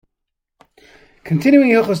Continuing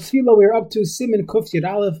Hilchos Tefillah, we are up to Siman Kuf Yud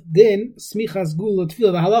Aleph Din Semichas Geulah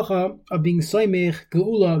L'tefillah, the halacha of being Semichas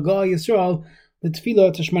Geulah L'tefillah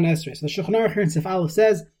L'tefillah to Shemona Esrei. So the Shulchan Aruch here in Sif Aleph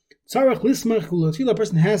says, Tzarech Lismach Geulah L'tefillah, a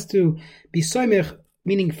person has to be Semich,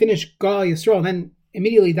 meaning finish Geulah Yisrael, then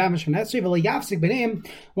immediately daven Shemona Esrei. V'lo yafsik b'neim,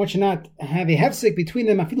 one should not have a hefsik between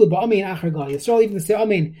them. Afilu ba'amein achar Geulah Yisrael, even to say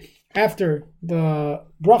amein after the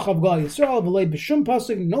bracha of Geulah Yisrael. V'lo b'shum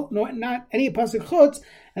pasuk, no, not any pasuk chutz,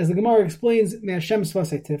 as the Gemara explains, Me'Hashem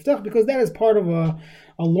Sfasei Tiftach, because that is part of an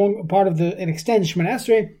extended Shemona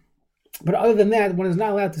Esrei. But other than that, one is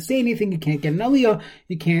not allowed to say anything. You can't get an aliyah.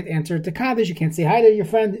 You can't answer to Kaddish. You can't say hi to your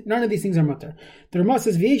friend. None of these things are mutter. The Ramah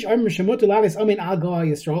says, V'yesh Amr Shemutter Lavis Amen Al Geulah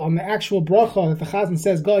Yisrael. On the actual bracha that the Chazan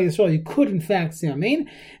says Geulah Yisrael, you could in fact say Amen.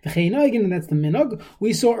 V'cheinoigin, and that's the minog.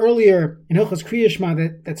 We saw earlier in Hilchos Kriya Shema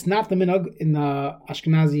that that's not the minog in the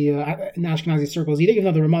Ashkenazi circles either. Even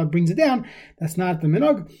though the Ramah brings it down, that's not the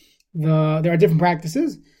minog. There are different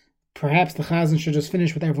practices. Perhaps the Chazan should just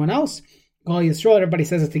finish with everyone else. Geulah Yisrael, everybody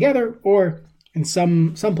says it together, or in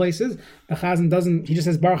some places, the Chazan doesn't, he just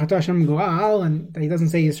says Baruch Atah Hashem Goal, and he doesn't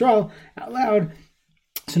say Yisrael out loud,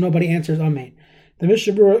 so nobody answers Amen. The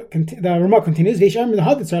Ramah continues, that's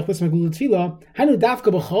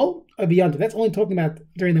only talking about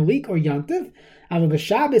during the week or Yantiv.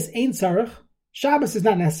 Shabbos is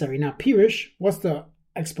not necessary. Now, Pirish, what's the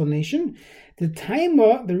explanation?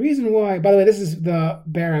 The reason why, by the way, this is the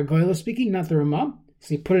Bar Geulah speaking, not the Ramah.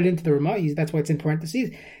 So you put it into the Ramah, that's why it's in parentheses.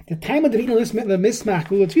 The time of the mismach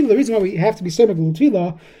Geulah L'tefillah, the reason why we have to be Semich Geulah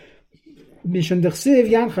L'tefillah, Mishon Dechsiv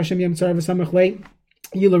Yan Chashem Yom Tzara V'Samach Lei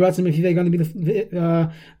Yula Ratzim, if they're going to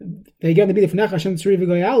be the Fnech Hashem Tzuri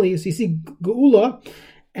V'Goyali. So you see Geulah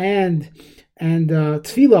and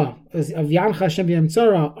Tefillah of Yan Chashem Yom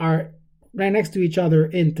Tzara are right next to each other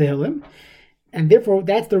in Tehillim. And therefore,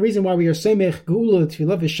 that's the reason why we are Semich Geulah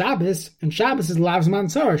L'tefillah is Shabbos, and Shabbos is Lav Zman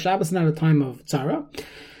Tzara. Shabbos is not a time of Tzara.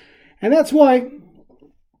 And that's why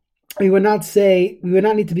we would not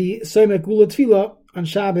need to be Semich Geulah L'tefillah on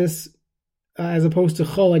Shabbos as opposed to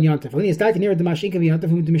Chol and Yantiv. And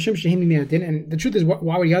the truth is,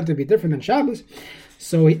 why would Yantiv be different than Shabbos?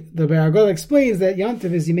 So the Bar Geulah explains that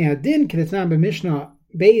Yantiv is Yimei Hadin, Kedetznan b'Mishnah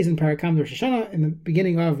Beis in Parakam Rosh Hashanah, in the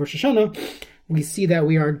beginning of Rosh Hashanah. We see that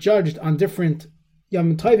we are judged on different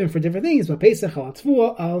Yom Tovim for different things, but Pesach, Al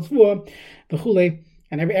Tvua, B'chule,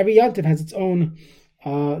 and every Yantiv has its own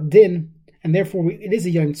din, and therefore it is a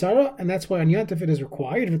Yom Tzara, and that's why on Yantiv it is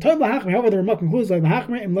required. However, the Ramah concludes like one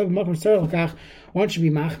should be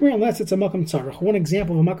Machmer unless it's a Makam Tzarech. One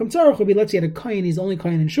example of a Makam Tzarech would be, let's say, a Kohen, he's the only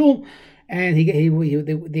Kohen in Shul, and they gave him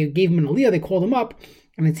an Aliyah, they called him up.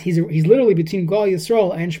 And he's literally between Geulah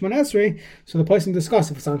Yisrael and Shemona Esrei. So the person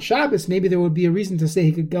discuss if it's on Shabbos, maybe there would be a reason to say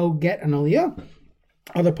he could go get an aliyah.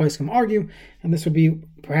 Other poskim argue, and this would be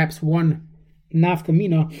perhaps one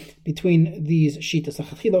nafkamina between these shitas. A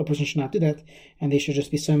person should not do that, and they should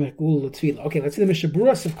just be Semich Geulah L'tefillah. Okay, let's see the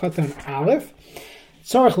Mishaburas of Katan Aleph.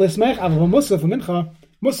 Tzarech Lismech Avav Musaf Mincha.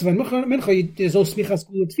 Musaf and Mincha. There's no Semichas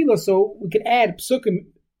Geulah L'tefillah, so we could add psukim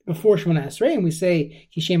before Shemona Esrei, and we say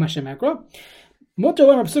Kishem Hashem Ekra. But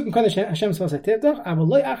not once you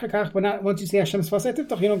say Hashem Sfasei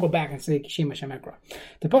Tiftach, you don't go back and say Kishem Hashem Ekra.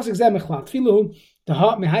 The pasuk is that Mechlal Tfilu, the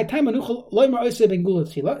ha mehai time anuchel loymer oisei ben Geulah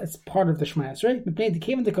L'tefillah. It's part of the Shema Esrei. Mepnei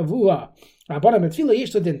dekevin dekavua rabbanan betfilah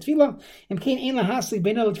yesh din tefillah. Mkein ein lahaslik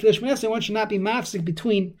bein l'tefillah Shema Esrei. One should not be mafsik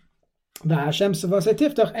between the Hashem Sfasei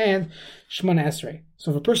Tiftach and Shemona Esrei.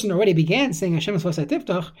 So if a person already began saying Hashem Sfasei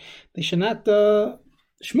Tiftach, they should not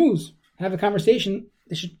shmooze, have a conversation.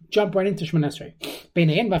 They should jump right into Shemona Esrei.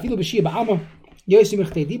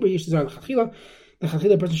 The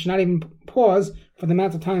Chachila person should not even pause for the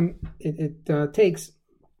amount of time it takes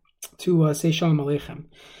to say Shalom Aleichem.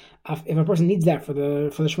 If a person needs that for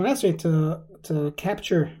the Shemona Esrei to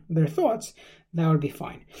capture their thoughts, that would be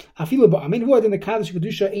fine. In the Kaddish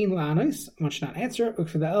Kedusha ein la'anos, one should not answer.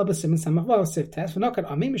 For the Elba Siman Samachvav Sif Test.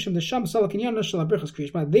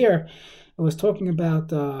 There, it was talking about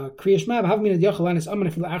Kriya Shema.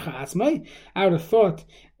 I would have thought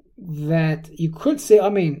that you could say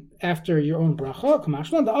Amen after your own bracha.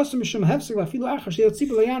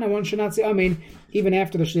 One should not say Amen even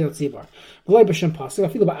after the Shliat Tzibur.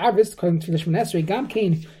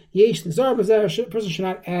 A person should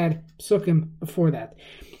not add psukim before that.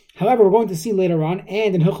 However, we're going to see later on,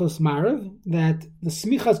 and in Hilchos Marav, that the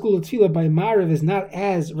Semichas Geulah L'tefillah by Marav is not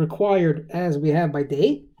as required as we have by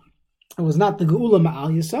day. It was not the Geulah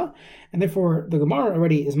Ma'al Yisa, and therefore the Gemara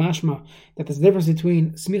already is mashma that there's a difference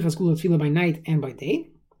between Semichas Geulah L'tefillah by night and by day.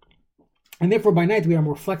 And therefore by night we are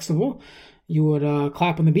more flexible. You would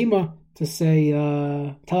clap on the bima to say,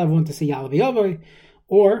 tell everyone to say Yalav Yavai,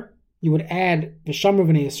 or you would add V'shamru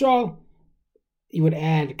V'nei Yisrael, you would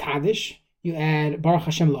add Kaddish, you add Baruch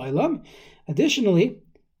Hashem La'olam. Additionally,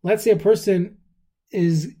 let's say a person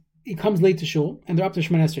he comes late to shul and they're up to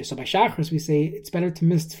Shemoneh Esrei. So by Shachris we say it's better to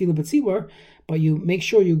miss Tefillah B'tzibur, but you make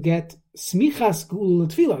sure you get Semichas Geulah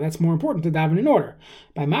L'tefillah. That's more important to daven in order.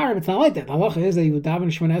 By Marav it's not like that. The halacha is that you would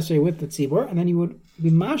daven Shemoneh Esrei with the tzibur, and then you would be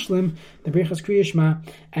mashlim the Birchas Kriya Shema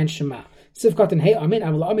and Shema. Sivkat and Hey Amin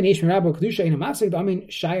Avla Amin Eish Mirabo Kedusha Ina Mafsik the Amin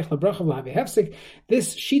Shaykh LaBracha V'Lavi Hefsik.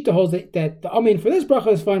 This shita holds that the Amin for this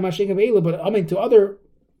bracha is fine, Mashik Aveilu, but Amin to other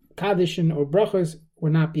Kaddish or brachas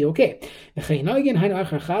would not be okay. That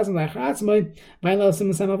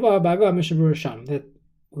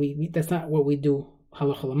that's not what we do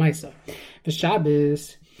halacha l'maisa.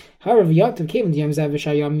 V'Shabbos, however, Yativ came in the Yom Zav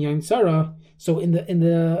V'Shayam Yom Tzara. So in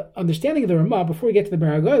the understanding of the Ramah, before we get to the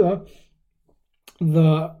Semichas Geulah,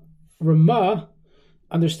 the Ramah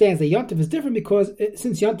understands that Yom Tov is different because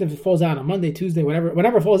since Yom Tov falls out on Monday, Tuesday,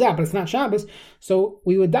 whenever it falls out, but it's not Shabbos, so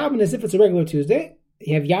we would daven as if it's a regular Tuesday.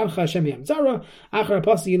 You have Yamcha Hashem Yom Tzara, Achar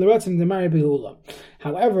Apasi Yilaratz and the Mari Behula.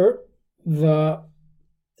 However, the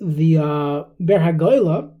Semichas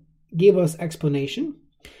Geulah gave us explanation,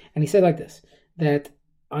 and he said like this, that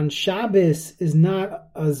on Shabbos is not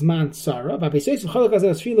a Zman Tzara.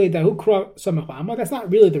 That's not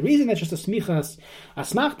really the reason. That's just a smichas, a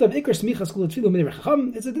smachta of ikar smichas Geulah L'tefillah midei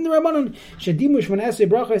Chacham. It's a din Rabbanon shedimu Shemoneh Esrei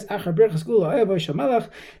brachos achar Birchas Geulah Shamalach,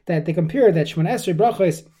 that they compare that Shemoneh Esrei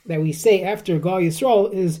brachos that we say after Geulah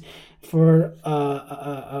Yisrael is for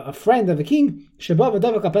a friend of a king. Sheba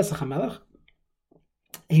v'davak al Pesach HaMelech.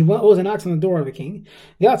 He goes and knocks on the door of the king.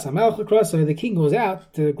 The king goes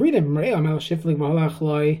out to greet him. He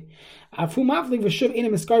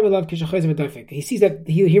sees that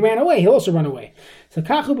he ran away. He'll also run away. So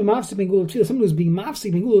someone who's being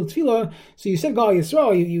mafsik being Geulah L'tefillah. So you said Geulah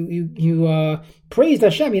Yisrael. You praised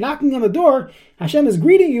Hashem. You're knocking on the door. Hashem is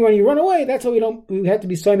greeting you and you run away. That's why we have to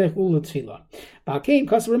be Semichas Geulah L'tefillah.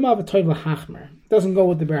 Doesn't go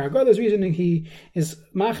with the Semichas Geulah. There's reasoning he is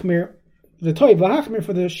machmir. The toiv lahachmir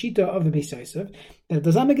for the shita of the Beis Yosef, that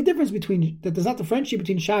does not make a difference that does not differentiate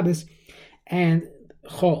between Shabbos and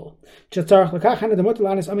Chol. That's the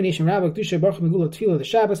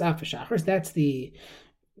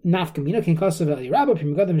nafkamina kin kasav el yirabah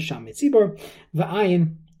p'migadim sham mitzibor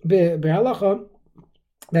v'ayin be'halacha,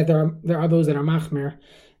 that there are those that are machmir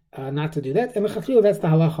not to do that, and l'chachila that's the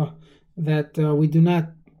halacha that we do not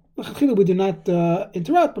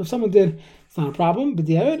interrupt. But if someone did, it's not a problem.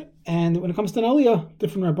 And when it comes to an aliyah,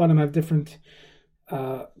 different rabbanim have different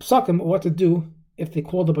psakim what to do if they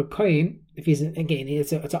called up a kohen. If he's again,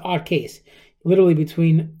 it's an odd case, literally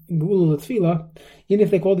between Geulah L'tefillah. Even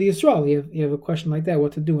if they call the Yisrael, you have a question like that,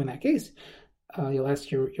 what to do in that case? You'll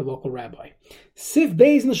ask your local rabbi. Sif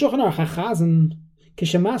beis in the Shulchan Aruch Chazan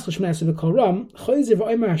kishamas l'shmenes v'koram choyzer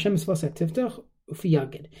v'omer Hashem svasei tiftach ufi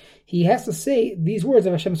yagid. He has to say these words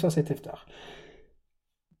of Hashem svasei tiftach.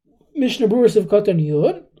 Mishnah Berurah of Kotan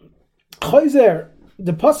Yud. Choyzer,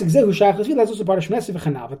 the pasuk zehu shayach l'tefillah, that's also part of Shmoneh Esrei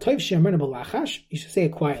v'chanav. Toiv she'amerna b'lachash, you should say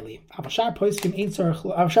it quietly. Avashar poskim ein tzarich,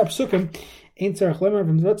 avashar psukim ein tzarich lemer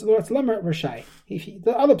v'mzotz lemer v'shai.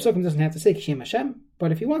 The other psukim doesn't have to say kishem Hashem,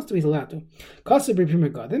 but if he wants to, he's allowed to. Kasav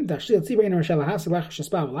b'primer gadim, dashil tzibur ein rashal lahas lachash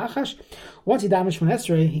shespa v'lachash. Once he daven Shmoneh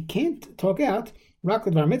Esrei, he can't talk out. Rak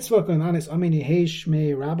l'dvar mitzvah kan anis amin yehesh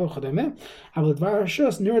me rabo chadameh. Avol l'dvar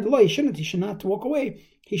hashos nirad lo, he should not walk away.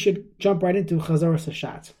 He should jump right into chazaras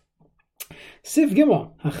hashat. Sif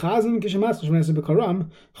Gimel, Hachazim Kishamas Shmoneh Esrei b'Karam,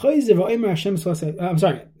 Choyzer v'Omer Hashem Svasei. I'm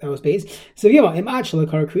sorry, that was base. Sif Gimel, Imad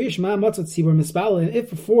Shalakar Kriya Shema Matzot Tzibur Mispal. And if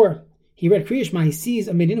before he read Kriya Shema, he sees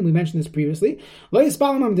a minyan, and we mentioned this previously. Lo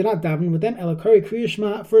Yispalamam did not daven with them. Elakari Kriya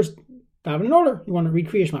Shema first. Daven in order. You want to read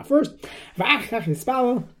Kriya Shema first. Why?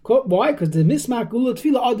 Because the Mismach Geulah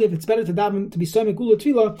L'tefillah Adiv, it's better to daven to be Semichas Geulah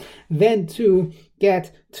L'tefillah than to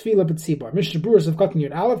get Tefillah B'tzibur. Mishnah Berurah of Kotan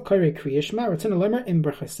Yud Aleph Karei Kriya Shema Return a Lemer in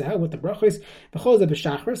Berchaseh with the brachos B'chol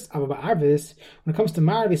B'Shachris Ava Ba'arvis. When it comes to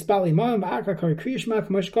Marav Yispal Imam Ba'akar Karei Kriya Shema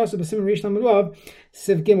K'mosh Kosav B'Siman Rish Lamed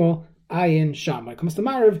Siv Gimel Ayin Sham. When it comes to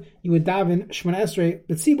Marav, you would daven Shemoneh Esrei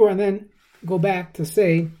B'tzibur and then go back to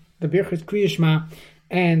say the Birchas Kriya Shema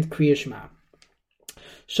and Kriya Shema.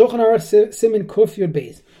 Shulchan Aruch Siman Kuf Yud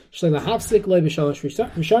Beis. Shleila Hafsik Loi B'Shalosh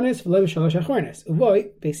Rishonis V'Loi B'Shalosh Achronis. Uvoi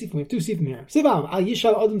Beisifim. We have two sifim here. Sivam Al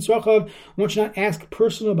Yishal Odin Tzrachav. One should not ask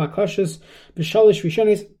personal bakashas B'Shalosh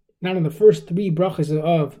Rishonis. Not on the first three brachas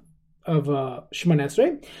of Shemoneh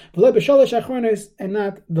Esrei. V'Loi B'Shalosh Achronis, and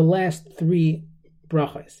not the last three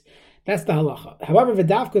brachas. That's the halacha. However,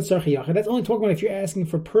 V'Davka Tzarchi Yachid. That's only talking about if you're asking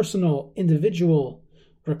for personal, individual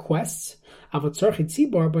requests, but to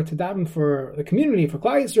daven for the community, for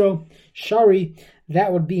Klal Yisrael, shari,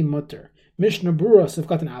 that would be mutter. Mishnah Brura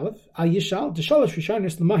Sivkat and Aleph, Al Yishal, the Shalosh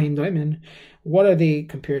Rishonis L'Mahim Daimin. What are they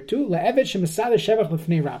compared to? Le'evet shemisada shevach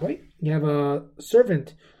lefnei rabbi. You have a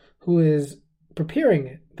servant who is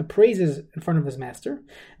preparing the praises in front of his master.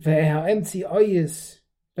 Ve'ha'em tziyos,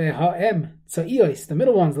 ve'ha'em tziyos. The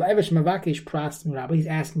middle one's le'evet shemavakesh pras rabbi. He's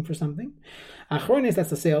asking for something. Achronis, that's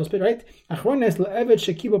the sales bit, right? Achronis le'evet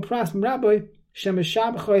shekibo pras rabbi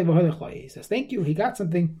shemeshabchoi v'holechoi. He says, thank you. He got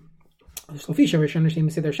something. You're not supposed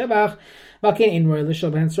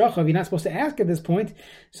to ask at this point,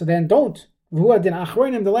 so then don't.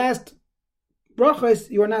 The last brachos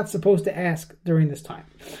you are not supposed to ask during this time.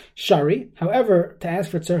 Shari, however, to ask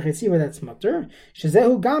for tzarech tzibur, that's mutter. That's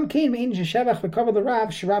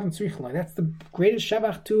the greatest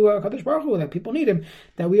shevach to Kadosh Baruch Hu, that people need him,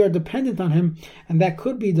 that we are dependent on him, and that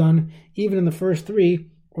could be done even in the first three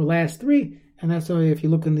or last three. And that's why if you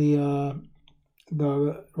look in the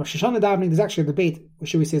Rosh Hashanah davening, there's actually a debate.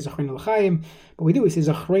 Should we say Zachreinu L'chaim? But we say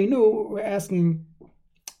Zachreinu. We're asking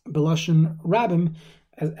Belashon Rabbim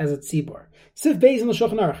as a tzibur. Sif Beis in the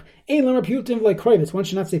Shulchan Aruch. Ein lemer piyutim v'lei kroivitz. One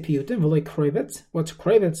should not say piyutim v'lei kroivitz. What's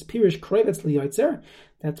kroivitz? Pirish kroivitz liyotzer.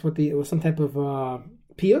 That's what it was, some type of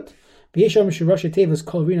piyut. That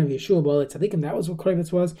was what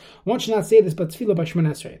Kroivitz was. One should not say this, but tefillah by Shemon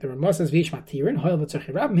Esrei. The Ramah says v'yishmat tirin hoil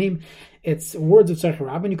v'tzarchei rabim. It's words of tzarchei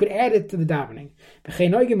rabim. You could add it to the davening. That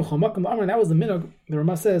was the minhag. The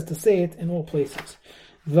Ramah says to say it in all places.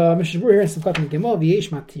 The Mishnah here in Sivkat Gimel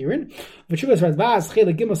v'yishmat tirin. V'shuvas radvaz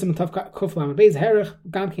chelik Gimel siman tav kuf lamed beis herich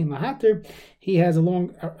gamkein lahater. He has a long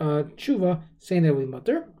tshuva saying that we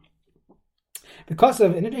mutter. Because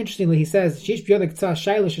of, and interestingly, he says, he has in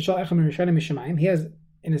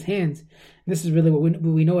his hands, and this is really what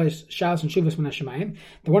we know as Shalos and Shuvas Min HaShemayim,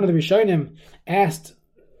 that one of the Rishonim asked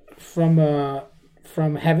from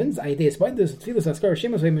heavens, so they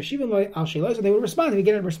would respond, and we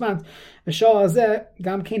get a response. He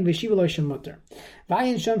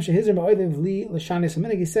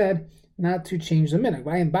said, not to change the minhag.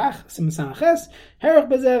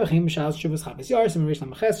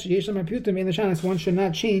 One should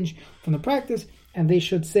not change from the practice, and they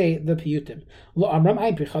should say the piyutim.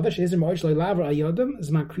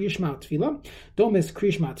 Don't miss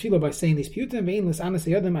Kriya Shema Tefillah by saying these piyutim.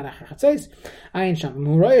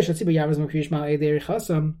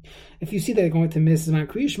 If you see that you're going to miss Zman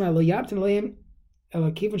Kriya Shema,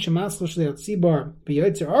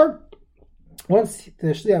 once the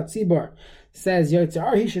Shliach Tzibor says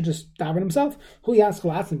Yotzar, he should just daven himself. Hu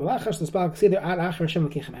yaskol atzim b'lachash l'spal kseder ad achar Hashem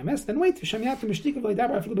l'kechem emes. Then wait, v'shem yatim mishtikim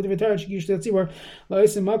v'yidaber afilu b'devitar sh'gish Shliach Tzibor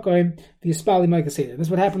lo'isim makoim v'yispal l'mayka seder. This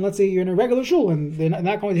is what happened. Let's say you're in a regular shul and they're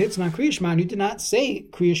not going to hit Zman Kriya Shema, and you did not say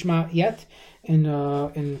Kriya Shema yet in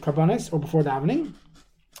Karbanis or before davening.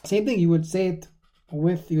 Same thing, you would say it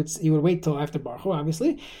you would wait till after Baruch Hu,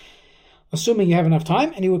 obviously, assuming you have enough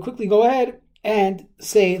time, and you would quickly go ahead and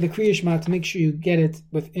say the Kriya Shema to make sure you get it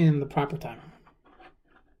within the proper time.